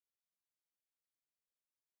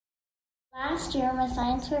Last year, my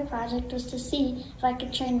science fair project was to see if I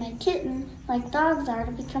could train my kitten, like dogs are,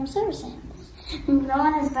 to become service animals. No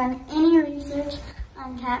one has done any research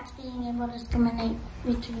on cats being able to discriminate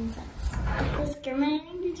between scents.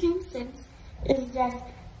 Discriminating between scents is just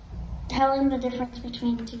telling the difference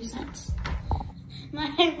between two scents. My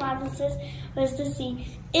hypothesis was to see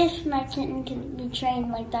if my kitten can be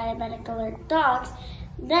trained like diabetic alert dogs,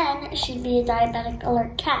 then she'd be a diabetic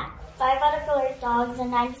alert cat. Diabetic alert dogs are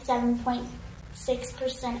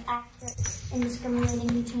 97.6% accurate in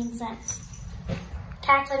discriminating between scents.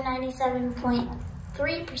 Cats are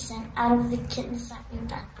 97.3% out of the kittens that we've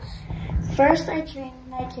done. First, I trained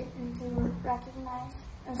my kitten to recognize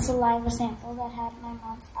a saliva sample that had my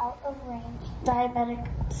mom's out of range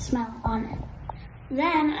diabetic smell on it.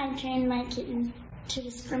 Then I trained my kitten to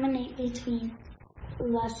discriminate between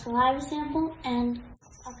the saliva sample and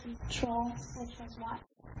a control, which was water.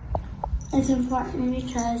 It's important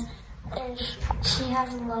because if she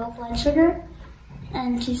has a low blood sugar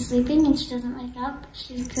and she's sleeping and she doesn't wake up,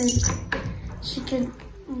 she could go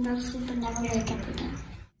to sleep and never wake up again.